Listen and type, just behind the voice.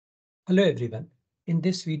Hello everyone. In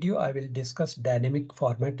this video, I will discuss dynamic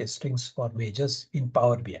format strings for measures in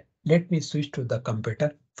Power BI. Let me switch to the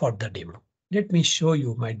computer for the demo. Let me show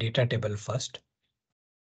you my data table first.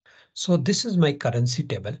 So this is my currency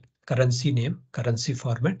table, currency name, currency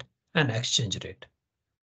format, and exchange rate.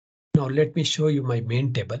 Now let me show you my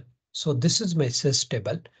main table. So this is my sales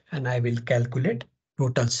table, and I will calculate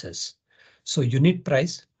total sales. So unit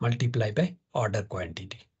price multiply by order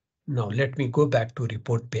quantity. Now let me go back to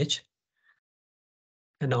report page.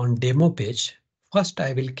 And on demo page, first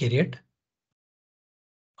I will create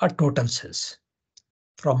a total sales.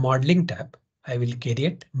 From modeling tab, I will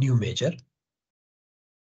create new measure.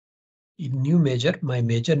 In new measure, my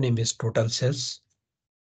measure name is total sales.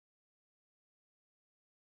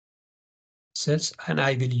 And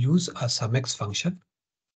I will use a SumX function.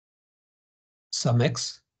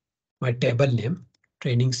 SumX, my table name,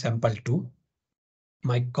 training sample 2.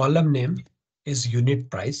 My column name is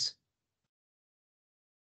unit price.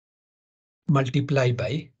 Multiply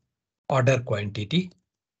by order quantity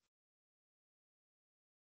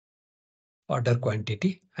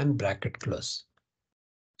and bracket close.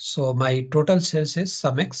 So my total sales is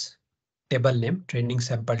SumX, table name, training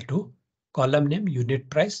sample 2, column name, unit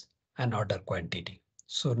price, and order quantity.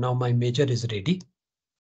 So now my measure is ready.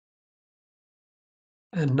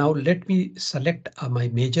 And now let me select my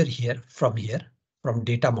measure here from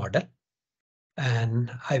data model.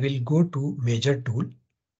 And I will go to measure tool.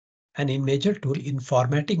 And in measure tool, in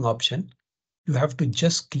formatting option, you have to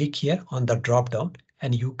just click here on the drop down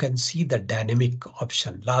and you can see the dynamic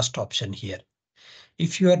option, last option here.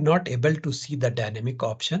 If you are not able to see the dynamic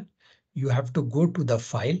option, you have to go to the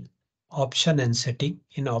file, option and setting.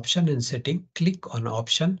 In option and setting, click on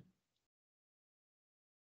option.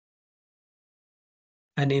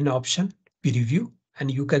 And in option, preview, and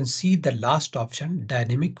you can see the last option,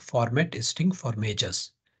 dynamic format string for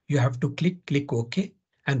measures. You have to click OK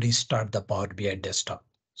and restart the Power BI desktop.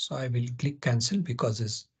 So I will click cancel because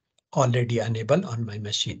it's already enabled on my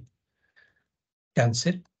machine.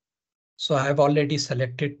 Cancel. So I have already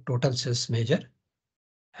selected total sales measure.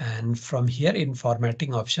 And from here in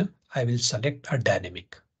formatting option, I will select a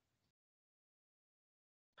dynamic.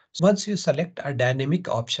 Once you select a dynamic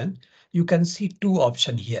option, you can see two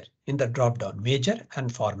options here in the drop down, measure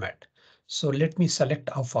and format. So let me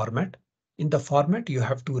select a format. In the format, you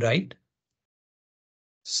have to write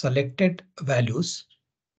selected values.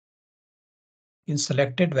 In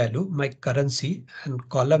selected value, my currency and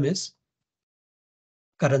column is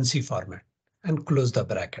currency format and close the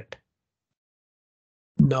bracket.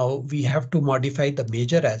 Now we have to modify the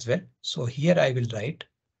measure as well. So here I will write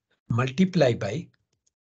multiply by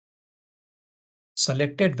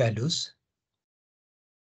selected values.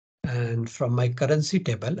 And from my currency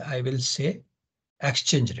table, I will say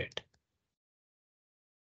exchange rate.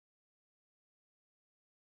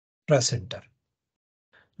 Press enter.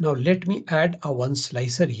 Now let me add a one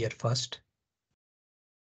slicer here first.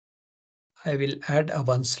 I will add a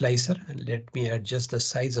one slicer and let me adjust the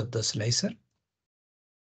size of the slicer.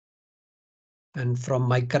 And from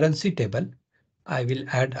my currency table, I will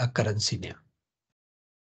add a currency name.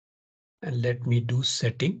 And let me do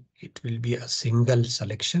setting. It will be a single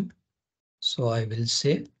selection. So I will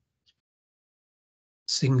say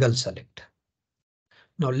single select.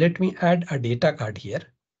 Now let me add a data card here.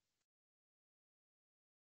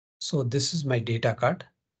 So this is my data card.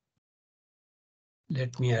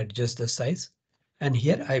 Let me adjust the size. And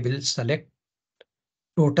here I will select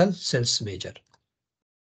total sales measure.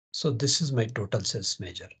 So this is my total sales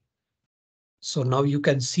measure. So now you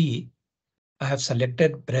can see I have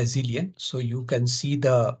selected Brazilian. So you can see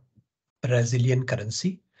the Brazilian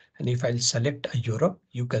currency. And if I'll select a euro,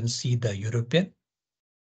 you can see the European.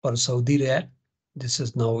 For Saudi Riyal, this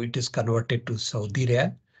is now it is converted to Saudi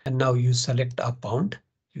Riyal. And now you select a pound.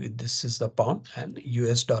 This is the pound and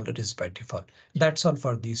US dollar is by default. That's all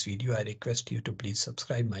for this video. I request you to please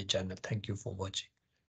subscribe my channel. Thank you for watching.